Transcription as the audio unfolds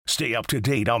Stay up to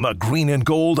date on the Green and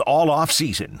Gold all off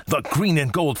season. The Green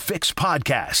and Gold Fix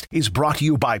podcast is brought to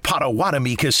you by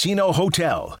Potawatomi Casino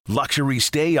Hotel. Luxury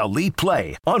stay, elite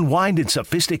play, unwind in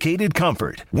sophisticated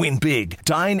comfort. Win big,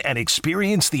 dine, and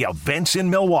experience the events in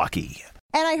Milwaukee.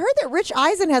 And I heard that Rich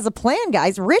Eisen has a plan,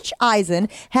 guys. Rich Eisen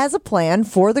has a plan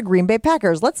for the Green Bay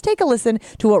Packers. Let's take a listen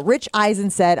to what Rich Eisen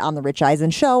said on the Rich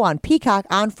Eisen Show on Peacock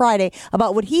on Friday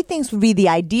about what he thinks would be the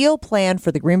ideal plan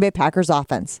for the Green Bay Packers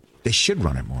offense. They should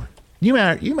run it more. You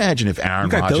imagine if Aaron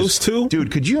Rodgers... You got Rodgers, those two?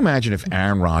 Dude, could you imagine if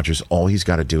Aaron Rodgers, all he's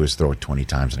got to do is throw it 20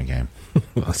 times in a game?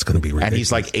 Well, that's going to be ridiculous. And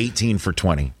he's like 18 for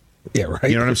 20. Yeah, right.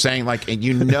 You know what I'm saying? Like, and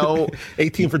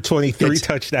 18 for 20, 3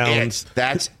 touchdowns.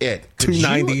 That's it.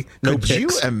 290, no picks. Could you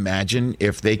imagine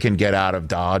if they can get out of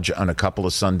Dodge on a couple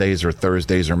of Sundays or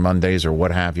Thursdays or Mondays or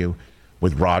what have you,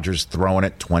 with Rodgers throwing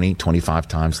it 20, 25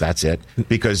 times? That's it.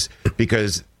 Because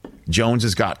Jones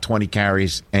has got 20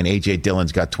 carries and A.J.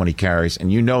 Dillon's got 20 carries.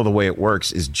 And you know the way it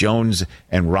works is Jones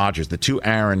and Rodgers, the two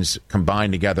Aarons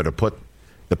combined together to put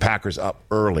the Packers up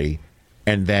early.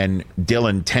 And then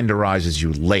Dillon tenderizes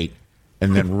you late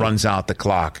and then runs out the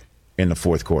clock in the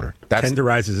fourth quarter.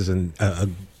 Tenderizes is an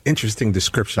interesting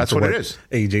description. That's what it is.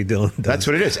 A.J. Dillon does. That's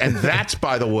what it is. And that's,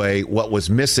 by the way, what was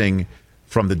missing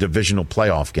from the divisional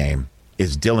playoff game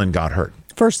is Dillon got hurt.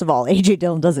 First of all, A.J.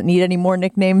 Dillon doesn't need any more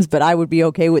nicknames, but I would be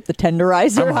okay with the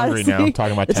tenderizer. I'm hungry now.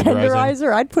 Talking about the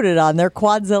tenderizer, I'd put it on there.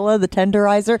 Quadzilla, the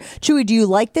tenderizer. Chewy, do you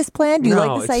like this plan? Do you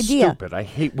like this idea? No, it's stupid. I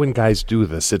hate when guys do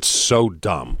this. It's so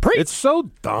dumb. It's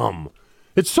so dumb.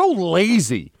 It's so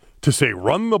lazy to say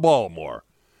run the ball more.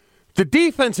 The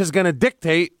defense is going to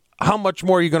dictate how much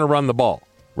more you're going to run the ball,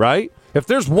 right? If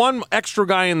there's one extra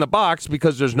guy in the box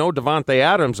because there's no Devontae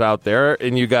Adams out there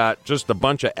and you got just a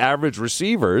bunch of average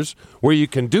receivers where you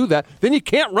can do that, then you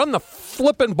can't run the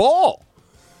flipping ball.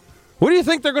 What do you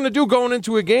think they're going to do going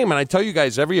into a game? And I tell you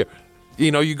guys every year,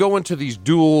 you go into these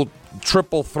dual,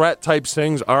 triple threat type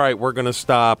things. All right, we're going to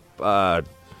stop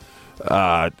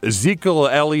Ezekiel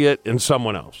Elliott and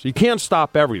someone else. You can't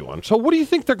stop everyone. So what do you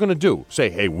think they're going to do? Say,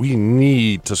 hey, we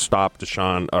need to stop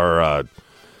Deshaun or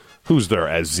who's there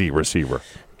as Z receiver?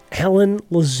 Helen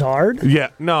Lazard? Yeah,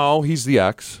 no, he's the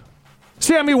X.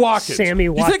 Sammy Watkins. Sammy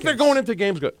Watkins. You think they're going into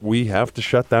games go, we have to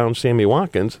shut down Sammy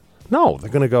Watkins? No, they're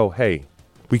going to go, hey,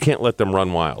 we can't let them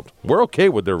run wild. We're okay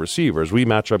with their receivers. We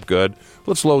match up good.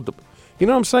 Let's load the... You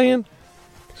know what I'm saying?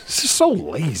 It's just so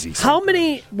lazy. How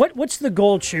many... What's the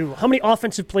goal, Chew? How many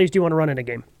offensive plays do you want to run in a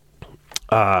game?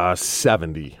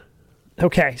 70.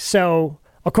 Okay, so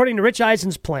according to Rich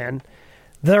Eisen's plan...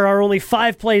 There are only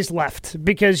 5 plays left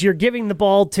because you're giving the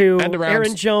ball to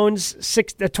Aaron Jones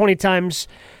 20 times,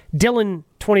 Dillon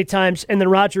 20 times, and then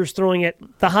Rodgers throwing it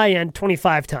the high end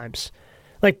 25 times.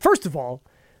 Like, first of all,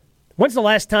 when's the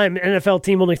last time an NFL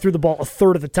team only threw the ball a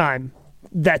third of the time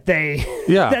that they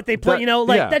play?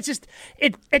 That's just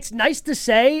it's nice to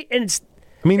say, and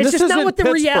it's just not what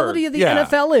the reality of the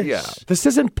NFL is. Yeah. This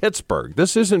isn't Pittsburgh.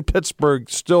 Pittsburgh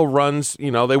still runs,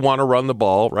 they want to run the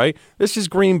ball, right? This is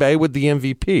Green Bay with the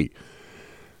MVP.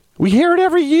 We hear it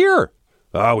every year.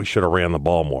 Oh, we should have ran the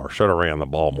ball more.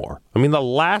 I mean, the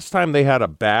last time they had a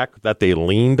back that they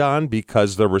leaned on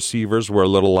because the receivers were a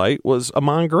little light was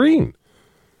Amon Green,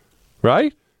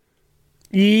 right?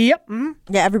 Yep.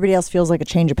 Yeah, everybody else feels like a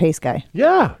change of pace guy.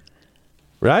 Yeah,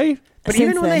 right? But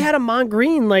even when they had Amon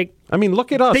Green,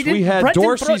 look at us. We had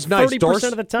Dorsey's nice.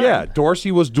 30% of the time. Yeah,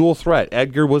 Dorsey was dual threat.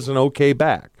 Edgar was an okay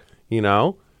back,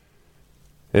 And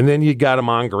then you got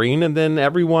Amon Green, and then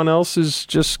everyone else is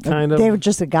just kind of... They were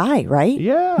just a guy, right?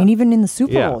 Yeah. I mean, even in the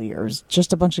Super Bowl years,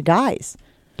 just a bunch of guys.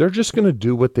 They're just going to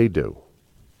do what they do,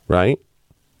 right?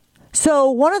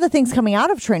 So one of the things coming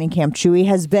out of training camp, Chewy,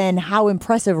 has been how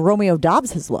impressive Romeo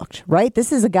Doubs has looked, right?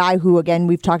 This is a guy who, again,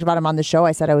 we've talked about him on the show.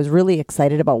 I said I was really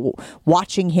excited about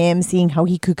watching him, seeing how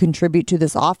he could contribute to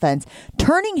this offense,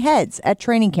 turning heads at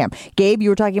training camp. Gabe, you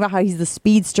were talking about how he's the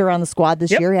speedster on the squad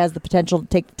this year. He has the potential to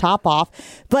take the top off.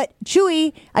 But,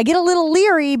 Chewy, I get a little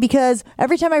leery because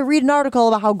every time I read an article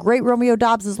about how great Romeo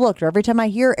Doubs has looked, or every time I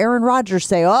hear Aaron Rodgers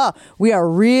say, we are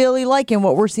really liking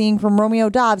what we're seeing from Romeo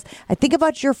Doubs, I think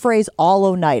about your phrase, all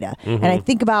Oneida. And I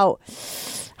think about,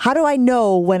 how do I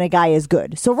know when a guy is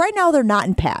good? So right now they're not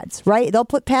in pads, right? They'll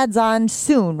put pads on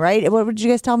soon, right? What did you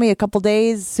guys tell me? A couple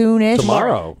days, soon-ish?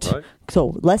 Tomorrow, right?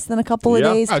 So less than a couple of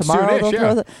days.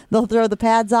 Tomorrow they'll throw the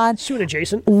pads on. Soon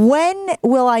adjacent. When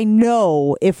will I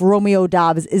know if Romeo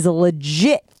Doubs is a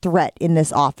legit threat in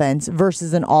this offense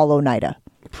versus an all Oneida?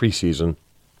 Preseason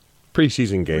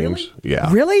games. Really?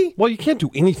 Yeah. Really? Well, you can't do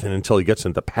anything until he gets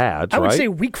into pads, I would right? say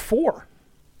week 4.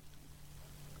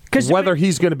 Whether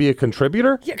he's going to be a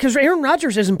contributor? Yeah, because Aaron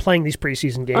Rodgers isn't playing these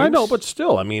preseason games. I know, but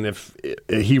still, I mean, if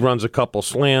he runs a couple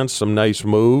slants, some nice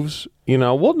moves,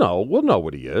 we'll know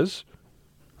what he is,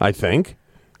 I think.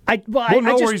 We'll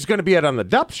know where he's going to be at on the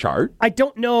depth chart. I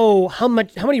don't know how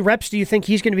many reps do you think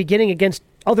he's going to be getting against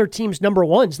other teams' number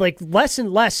ones? Like, less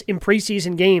and less in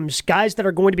preseason games, guys that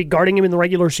are going to be guarding him in the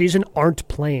regular season aren't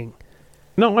playing.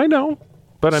 No, I know.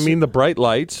 But, I mean, the bright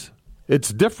lights,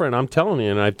 it's different, I'm telling you,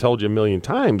 and I've told you a million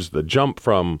times, the jump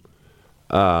from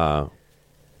from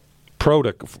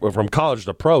college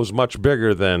to pro is much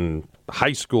bigger than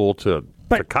high school to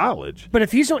college. But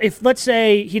if let's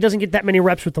say he doesn't get that many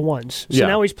reps with the ones, so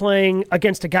now he's playing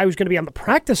against a guy who's going to be on the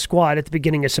practice squad at the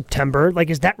beginning of September, like,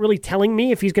 is that really telling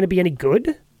me if he's going to be any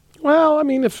good? Well, I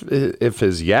mean, if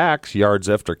his yards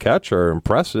after catch are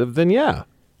impressive, then yeah,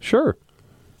 sure.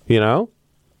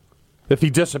 If he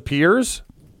disappears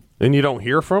and you don't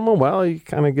hear from him, well, you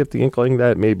kind of get the inkling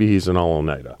that maybe he's an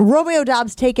all-nighter. Romeo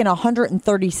Doubs taken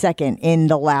 132nd in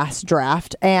the last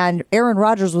draft, and Aaron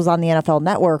Rodgers was on the NFL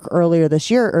Network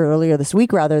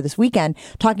this weekend,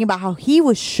 talking about how he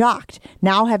was shocked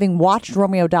now, having watched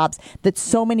Romeo Doubs, that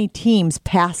so many teams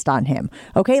passed on him.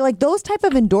 Okay, like those type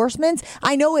of endorsements,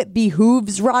 I know it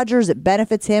behooves Rodgers, it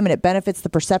benefits him, and it benefits the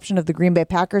perception of the Green Bay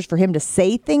Packers for him to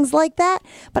say things like that,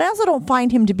 but I also don't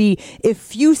find him to be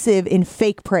effusive in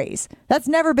fake praise. That's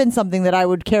never been something that I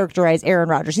would characterize Aaron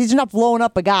Rodgers. He's not blowing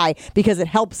up a guy because it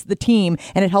helps the team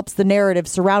and it helps the narrative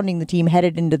surrounding the team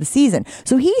headed into the season.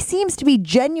 So he seems to be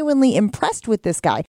genuinely impressed with this guy.